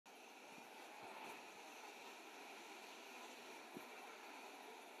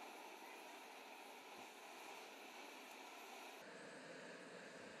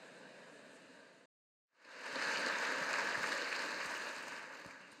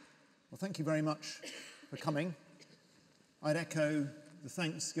Well, thank you very much for coming. I'd echo the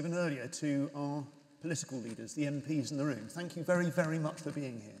thanks given earlier to our political leaders, the MPs in the room. Thank you very, very much for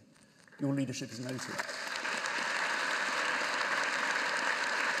being here. Your leadership is noted.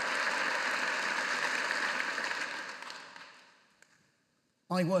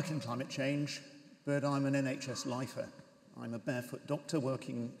 I work in climate change, but I'm an NHS lifer. I'm a barefoot doctor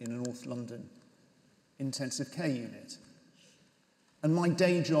working in a North London intensive care unit. And my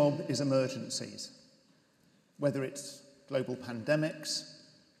day job is emergencies, whether it's global pandemics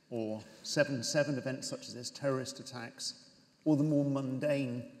or 7/7 events such as this, terrorist attacks, or the more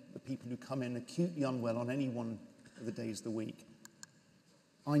mundane, the people who come in acutely unwell on any one of the days of the week.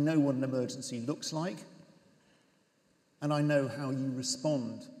 I know what an emergency looks like, and I know how you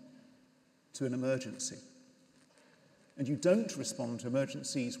respond to an emergency. And you don't respond to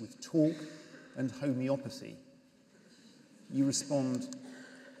emergencies with talk and homeopathy. You respond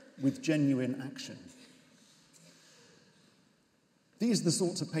with genuine action. These are the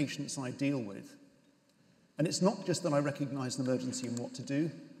sorts of patients I deal with. And it's not just that I recognise an emergency and what to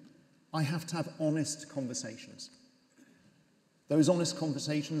do. I have to have honest conversations. Those honest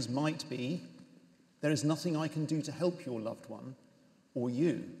conversations might be, there is nothing I can do to help your loved one or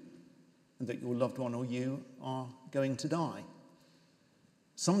you, and that your loved one or you are going to die.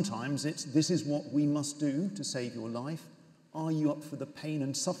 Sometimes it's, this is what we must do to save your life. Are you up for the pain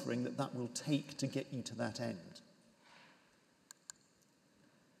and suffering that will take to get you to that end?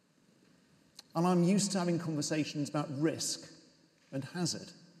 And I'm used to having conversations about risk and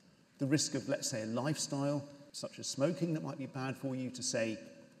hazard. The risk of, let's say, a lifestyle, such as smoking, that might be bad for you, to say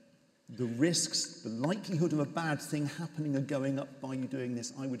the risks, the likelihood of a bad thing happening or going up by you doing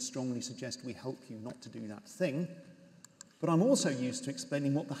this, I would strongly suggest we help you not to do that thing. But I'm also used to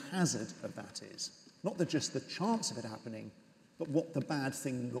explaining what the hazard of that is. Not just the chance of it happening, but what the bad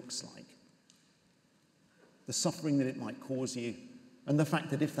thing looks like. The suffering that it might cause you, and the fact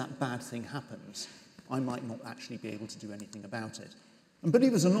that if that bad thing happens, I might not actually be able to do anything about it. And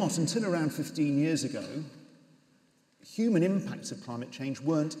believe it or not, until around 15 years ago, human impacts of climate change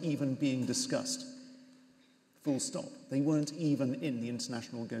weren't even being discussed. Full stop. They weren't even in the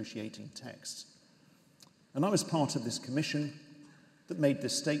international negotiating texts. And I was part of this commission that made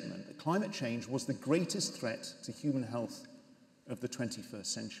this statement, that climate change was the greatest threat to human health of the 21st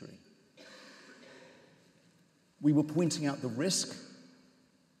century. We were pointing out the risk,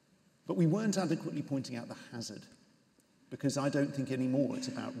 but we weren't adequately pointing out the hazard, because I don't think anymore it's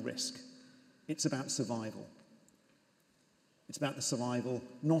about risk. It's about survival. It's about the survival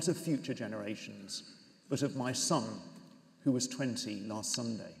not of future generations, but of my son, who was 20 last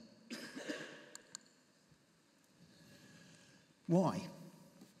Sunday. Why?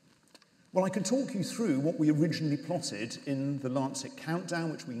 Well, I could talk you through what we originally plotted in the Lancet countdown,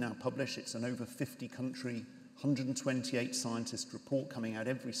 which we now publish. It's an over 50-country, 128 scientist report coming out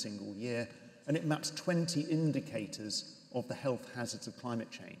every single year, and it maps 20 indicators of the health hazards of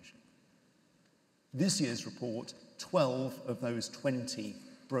climate change. This year's report, 12 of those 20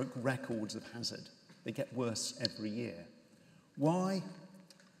 broke records of hazard. They get worse every year. Why?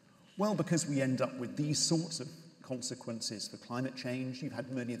 Well, because we end up with these sorts of consequences for climate change. You've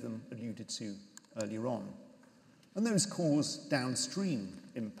had many of them alluded to earlier on. And those cause downstream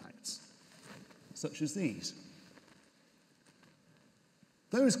impacts, such as these.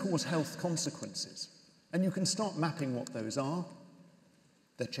 Those cause health consequences, and you can start mapping what those are.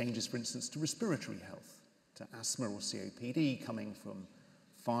 They're changes, for instance, to respiratory health, to asthma or COPD coming from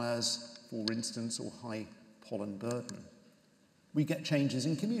fires, for instance, or high pollen burden. We get changes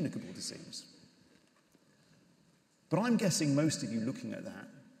in communicable disease. But I'm guessing most of you looking at that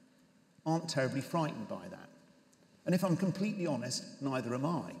aren't terribly frightened by that. And if I'm completely honest, neither am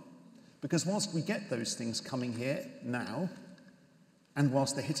I. Because whilst we get those things coming here now, and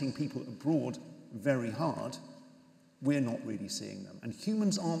whilst they're hitting people abroad very hard, we're not really seeing them. And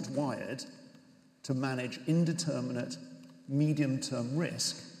humans aren't wired to manage indeterminate, medium-term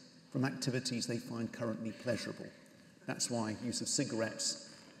risk from activities they find currently pleasurable. That's why use of cigarettes,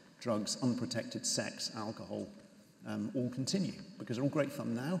 drugs, unprotected sex, alcohol, all continue, because they're all great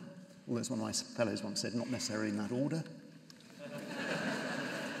fun now, although as one of my fellows once said, not necessarily in that order.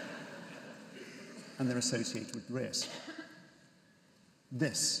 And they're associated with risk.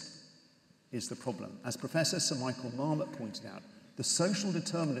 This is the problem. As Professor Sir Michael Marmot pointed out, the social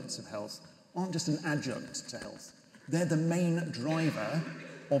determinants of health aren't just an adjunct to health. They're the main driver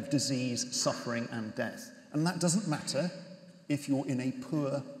of disease, suffering, and death. And that doesn't matter if you're in a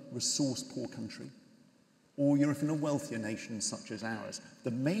poor, resource-poor country, or you're in a wealthier nation such as ours.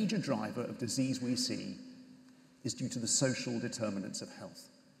 The major driver of disease we see is due to the social determinants of health.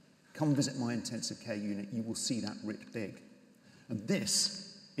 Come visit my intensive care unit, you will see that writ big. And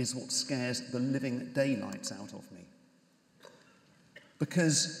this is what scares the living daylights out of me.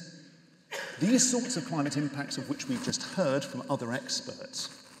 Because these sorts of climate impacts of which we've just heard from other experts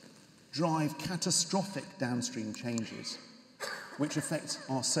drive catastrophic downstream changes which affect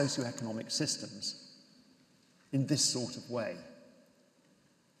our socio-economic systems in this sort of way.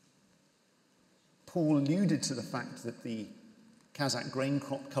 Paul alluded to the fact that the Kazakh grain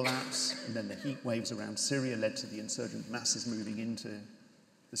crop collapse and then the heat waves around Syria led to the insurgent masses moving into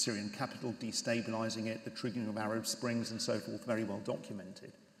the Syrian capital, destabilizing it, the triggering of Arab Springs and so forth, very well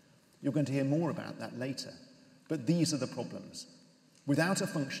documented. You're going to hear more about that later. But these are the problems. Without a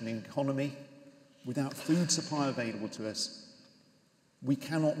functioning economy, without food supply available to us, we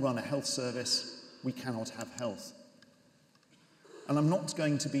cannot run a health service, we cannot have health. And I'm not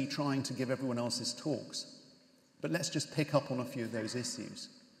going to be trying to give everyone else's talks, but let's just pick up on a few of those issues.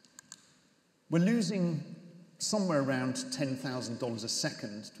 We're losing somewhere around $10,000 a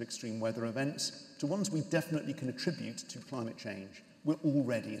second to extreme weather events, to ones we definitely can attribute to climate change. We're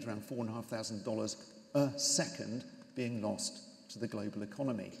already at around $4,500 a second being lost to the global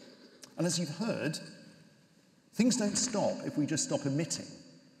economy. And as you've heard, things don't stop if we just stop emitting.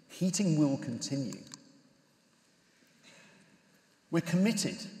 Heating will continue. We're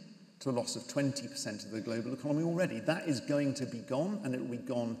committed to a loss of 20% of the global economy already. That is going to be gone, and it will be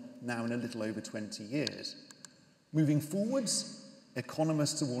gone now in a little over 20 years. Moving forwards,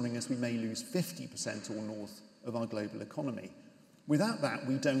 economists are warning us we may lose 50% or north of our global economy. Without that,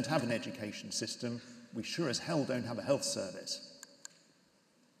 we don't have an education system. We sure as hell don't have a health service.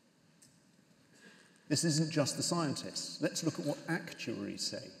 This isn't just the scientists. Let's look at what actuaries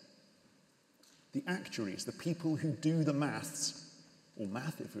say. The actuaries, the people who do the maths, or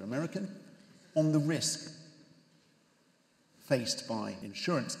math if you're American, on the risk faced by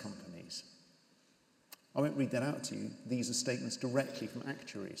insurance companies. I won't read that out to you. These are statements directly from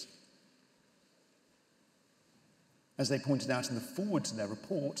actuaries. As they pointed out in the foreword to their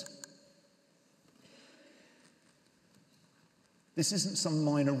report, this isn't some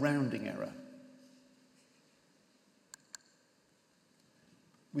minor rounding error.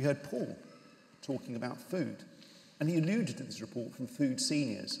 We heard Paul talking about food, and he alluded to this report from Food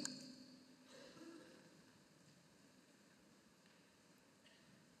Seniors.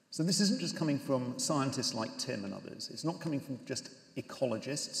 So this isn't just coming from scientists like Tim and others. It's not coming from just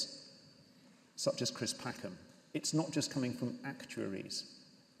ecologists, such as Chris Packham. It's not just coming from actuaries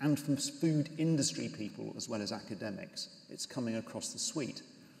and from food industry people as well as academics. It's coming across the suite.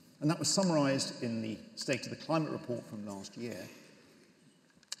 And that was summarised in the State of the Climate report from last year,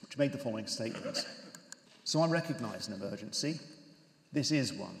 which made the following statements. So I recognise an emergency. This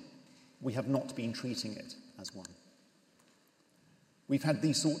is one. We have not been treating it as one. We've had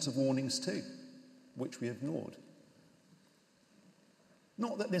these sorts of warnings too, which we ignored.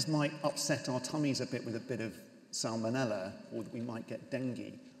 Not that this might upset our tummies a bit with a bit of salmonella, or that we might get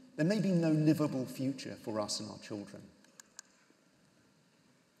dengue. There may be no livable future for us and our children.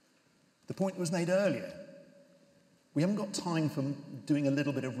 The point was made earlier. We haven't got time for doing a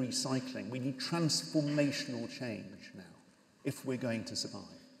little bit of recycling. We need transformational change now, if we're going to survive.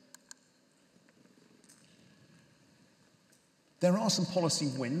 There are some policy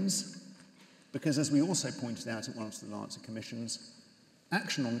wins, because as we also pointed out at one of the Lancet commissions,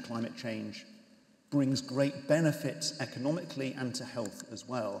 action on climate change brings great benefits economically and to health as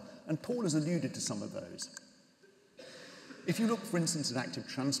well. And Paul has alluded to some of those. If you look, for instance, at active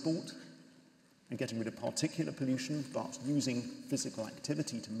transport and getting rid of particulate pollution, but using physical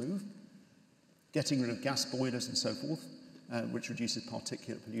activity to move, getting rid of gas boilers and so forth, which reduces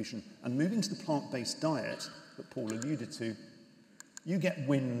particulate pollution, and moving to the plant-based diet that Paul alluded to, you get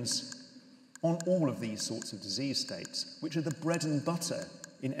wins on all of these sorts of disease states, which are the bread and butter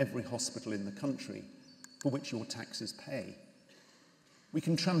in every hospital in the country, for which your taxes pay. We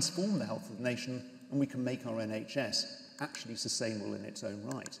can transform the health of the nation, and we can make our NHS actually sustainable in its own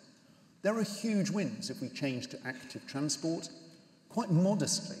right. There are huge wins if we change to active transport, quite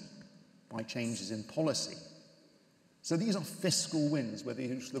modestly, by changes in policy. So these are fiscal wins, whether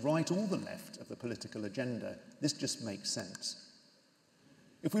you're to the right or the left of the political agenda. This just makes sense.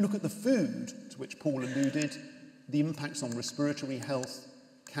 If we look at the food, to which Paul alluded, the impacts on respiratory health,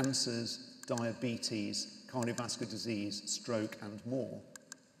 cancers, diabetes, cardiovascular disease, stroke, and more.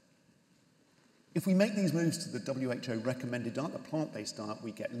 If we make these moves to the WHO recommended diet, the plant-based diet,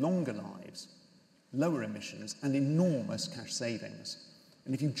 we get longer lives, lower emissions, and enormous cash savings.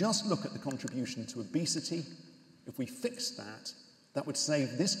 And if you just look at the contribution to obesity, if we fix that, that would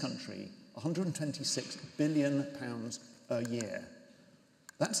save this country £126 billion a year.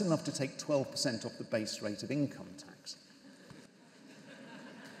 That's enough to take 12% off the base rate of income tax.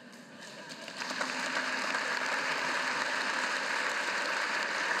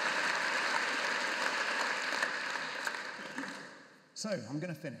 So, I'm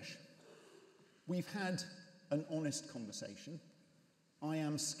going to finish. We've had an honest conversation. I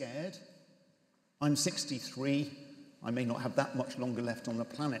am scared. I'm 63. I may not have that much longer left on the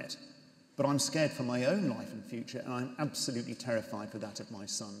planet, but I'm scared for my own life and future, and I'm absolutely terrified for that of my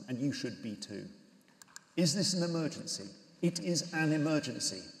son, and you should be too. Is this an emergency? It is an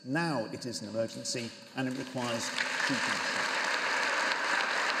emergency. Now it is an emergency, and it requires treatment.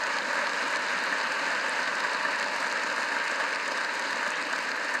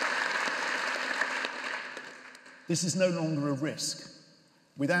 This is no longer a risk.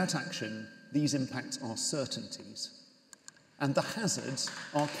 Without action, these impacts are certainties, and the hazards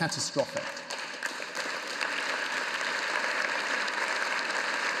are catastrophic.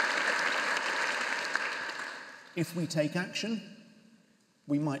 If we take action,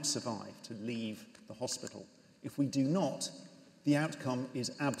 we might survive to leave the hospital. If we do not, the outcome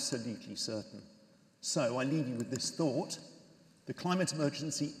is absolutely certain. So I leave you with this thought. The climate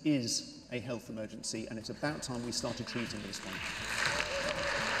emergency is a health emergency, and it's about time we started treating this one.